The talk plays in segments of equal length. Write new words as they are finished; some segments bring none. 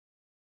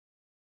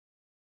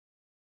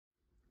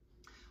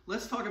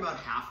Let's talk about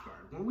half guard.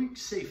 When we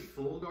say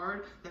full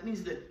guard, that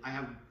means that I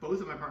have both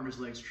of my partner's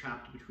legs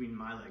trapped between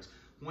my legs.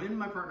 When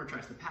my partner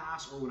tries to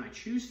pass, or when I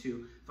choose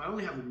to, if I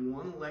only have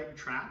one leg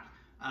trapped,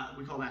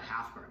 we call that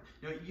half guard.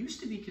 Now, it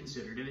used to be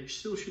considered, and it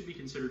still should be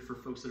considered for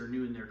folks that are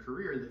new in their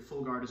career, that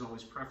full guard is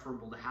always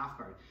preferable to half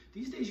guard.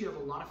 These days, you have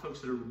a lot of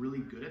folks that are really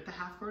good at the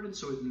half guard, and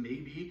so it may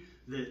be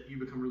that you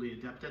become really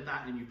adept at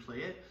that and you play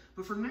it.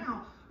 But for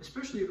now,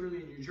 especially early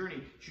in your journey,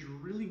 you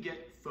should really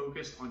get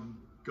focused on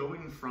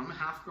going from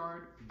half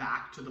guard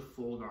back to the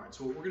full guard.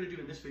 So what we're gonna do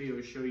in this video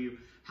is show you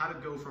how to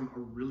go from a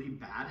really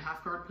bad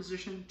half guard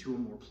position to a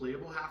more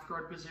playable half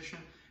guard position,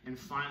 and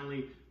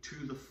finally to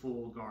the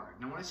full guard.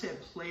 Now when I say a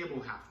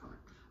playable half guard,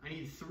 I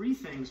need three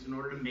things in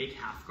order to make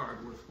half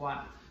guard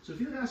worthwhile. So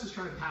if Elias is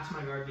trying to pass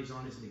my guard, he's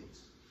on his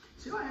knees.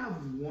 See how I have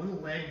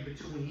one leg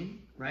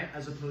between, right?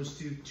 As opposed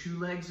to two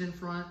legs in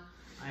front,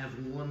 I have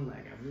one leg.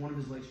 I have one of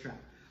his legs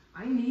trapped.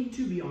 I need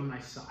to be on my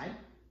side,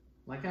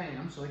 like I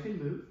am, so I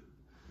can move.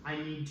 I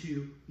need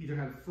to either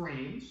have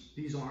frames,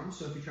 these arms,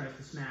 so if he tries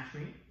to smash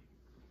me,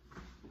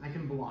 I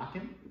can block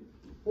him,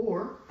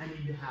 or I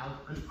need to have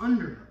an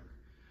underhook.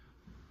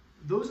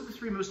 Those are the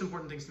three most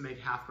important things to make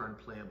half guard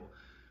playable.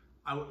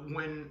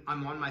 When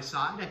I'm on my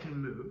side, I can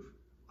move.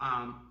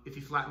 If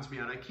he flattens me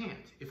out, I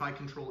can't. If I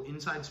control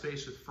inside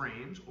space with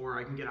frames, or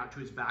I can get out to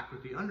his back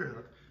with the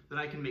underhook, then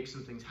I can make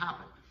some things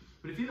happen.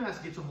 But if Elias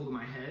gets a hold of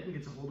my head and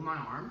gets a hold of my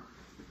arm,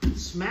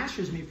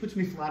 smashes me, puts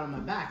me flat on my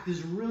back, this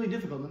is really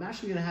difficult. I'm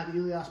actually gonna have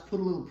Elias put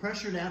a little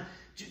pressure down,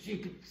 just so you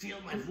can feel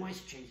my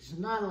voice change. It's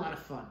not a lot of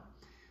fun.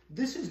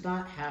 This is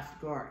not half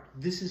guard,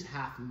 this is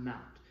half mount.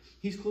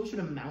 He's closer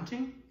to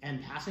mounting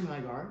and passing my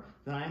guard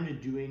than I am to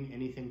doing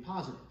anything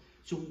positive.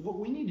 So what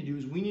we need to do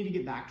is we need to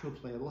get back to a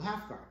playable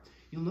half guard.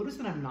 You'll notice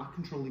that I'm not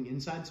controlling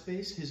inside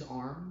space. His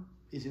arm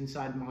is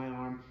inside my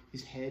arm,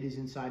 his head is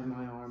inside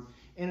my arm,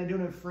 and I don't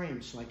have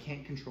frames, so I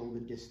can't control the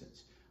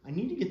distance. I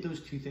need to get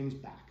those two things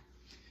back.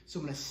 So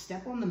I'm gonna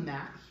step on the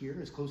mat here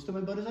as close to my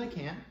butt as I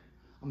can.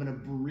 I'm gonna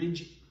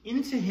bridge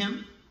into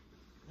him,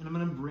 and I'm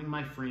gonna bring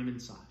my frame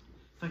inside.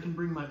 If I can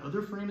bring my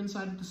other frame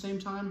inside at the same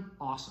time,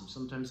 awesome.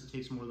 Sometimes it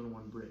takes more than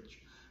one bridge.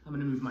 I'm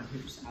gonna move my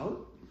hips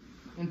out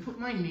and put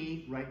my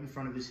knee right in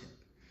front of his hip.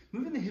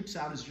 Moving the hips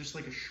out is just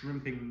like a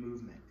shrimping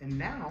movement. And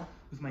now,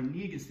 with my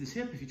knee against this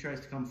hip, if he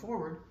tries to come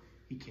forward,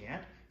 he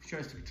can't. If he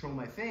tries to control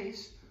my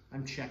face,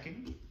 I'm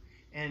checking.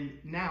 And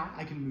now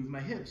I can move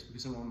my hips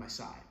because I'm on my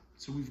side.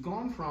 So we've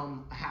gone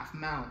from a half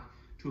mount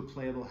to a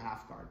playable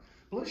half guard.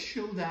 But let's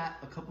show that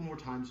a couple more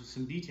times with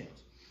some details.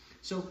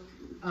 So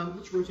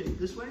let's rotate it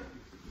this way.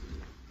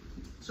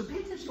 So pay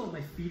attention to what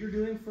my feet are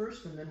doing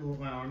first, and then what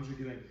my arms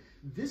are doing.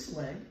 This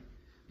leg,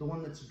 the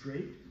one that's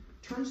draped,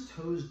 turns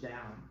toes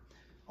down.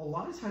 A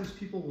lot of times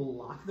people will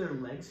lock their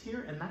legs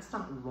here, and that's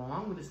not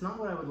wrong, but it's not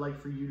what I would like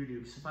for you to do.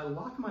 Because if I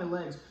lock my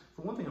legs,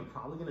 for one thing, I'm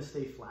probably gonna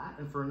stay flat,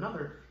 and for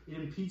another, it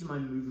impedes my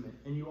movement.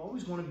 And you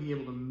always wanna be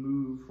able to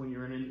move when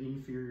you're in an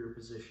inferior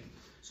position.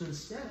 So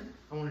instead,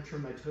 I wanna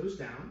turn my toes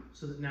down,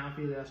 so that now if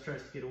Elias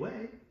tries to get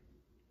away,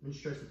 and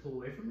she tries to pull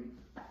away from me,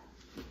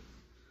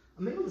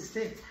 I'm able to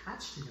stay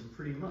attached to him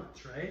pretty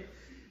much, right?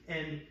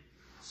 And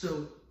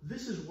so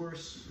this is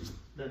worse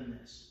than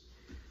this.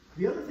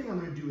 The other thing I'm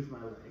gonna do with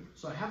my leg,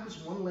 so I have this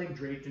one leg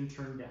draped and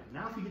turned down.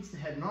 Now if he gets the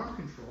head and arm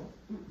control,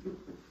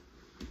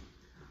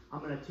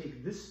 I'm gonna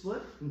take this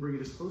split and bring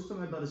it as close to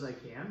my butt as I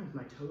can with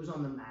my toes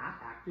on the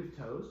mat, active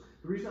toes.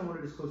 The reason I want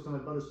it as close to my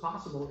butt as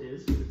possible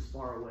is if it's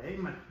far away,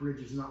 my bridge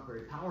is not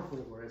very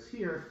powerful, whereas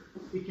here,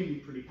 it can be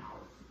pretty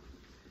powerful.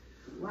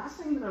 Last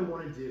thing that I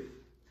wanna do,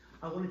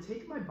 I want to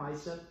take my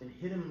bicep and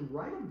hit him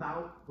right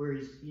about where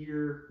his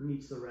ear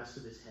meets the rest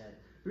of his head.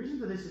 The reason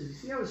for this is, you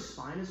see how his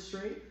spine is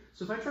straight?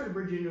 So if I try to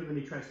bridge into him and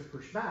he tries to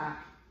push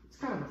back, it's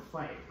kind of a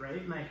fight,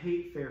 right? And I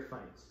hate fair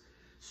fights.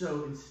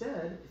 So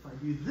instead, if I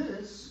do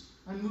this,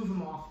 I move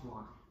him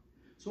offline.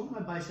 So I want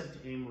my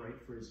bicep to aim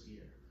right for his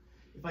ear.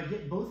 If I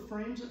get both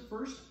frames at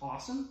first,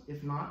 awesome.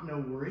 If not, no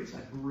worries. I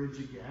bridge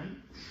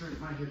again,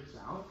 shrink my hips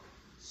out,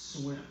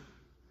 swim.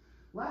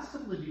 Last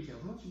couple of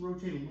details. Let's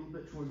rotate a little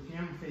bit toward the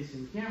camera,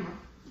 facing the camera.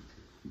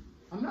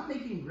 I'm not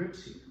making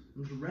grips here.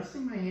 I'm just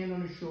resting my hand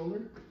on his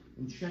shoulder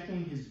and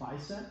checking his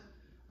bicep.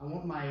 I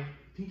want my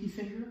pinky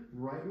finger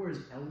right where his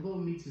elbow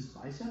meets his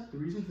bicep. The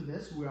reason for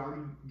this, we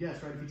already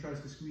guessed, right? If he tries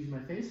to squeeze my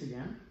face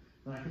again,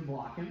 then I can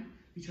block him.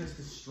 If he tries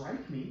to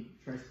strike me,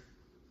 then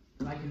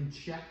I can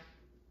check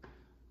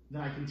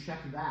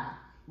that.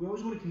 We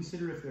always want to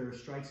consider if there are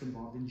strikes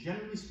involved. And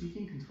generally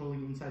speaking,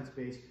 controlling inside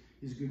space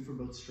is good for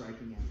both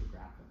striking and for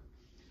grappling.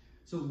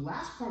 So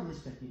last part of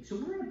this technique, so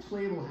we're in a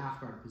playable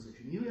half guard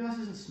position. Elias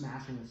isn't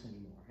smashing us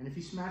anymore. And if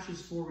he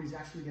smashes forward, he's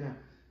actually gonna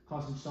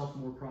cause himself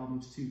more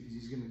problems too, because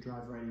he's gonna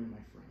drive right into my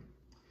frame.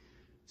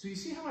 So you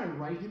see how my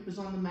right hip is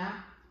on the mat?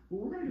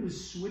 What we're gonna do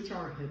is switch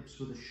our hips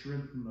with a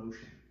shrimp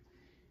motion.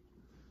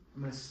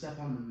 I'm gonna step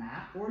on the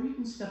mat, or you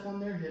can step on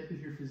their hip if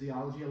your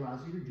physiology allows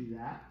you to do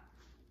that.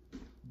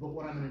 But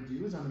what I'm gonna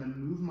do is I'm gonna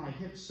move my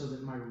hips so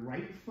that my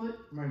right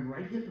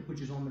hip,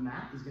 which is on the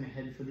mat, is gonna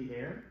head for the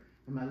air.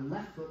 And my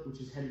left foot, which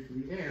is headed for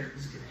the air,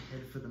 is gonna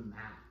head for the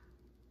mat.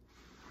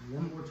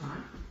 One more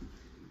time.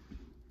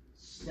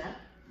 Step,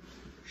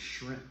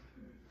 shrimp.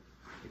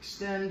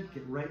 Extend,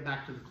 get right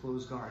back to the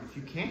closed guard. If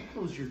you can't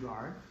close your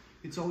guard,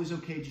 it's always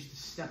okay just to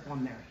step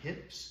on their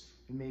hips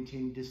and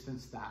maintain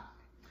distance that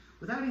way.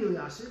 Without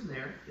Elias in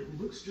there, it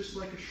looks just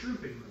like a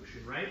shrimping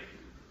motion, right?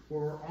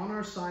 Where we're on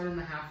our side in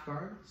the half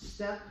guard,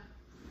 step.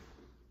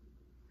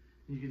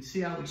 And you can see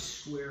how we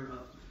square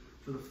up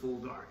for the full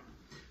guard.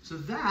 So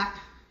that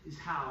is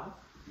how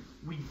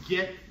we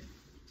get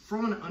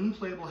from an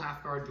unplayable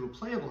half guard to a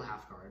playable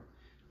half guard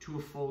to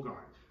a full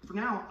guard. For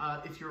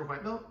now, if you're a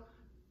white belt,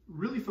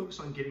 really focus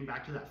on getting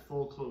back to that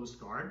full closed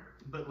guard.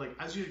 But like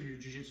as your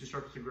jiu-jitsu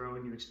starts to grow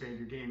and you expand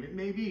your game, it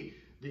may be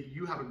that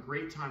you have a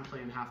great time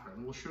playing half guard.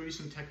 And we'll show you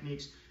some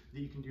techniques that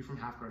you can do from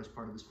half guard as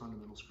part of this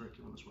fundamentals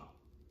curriculum as well.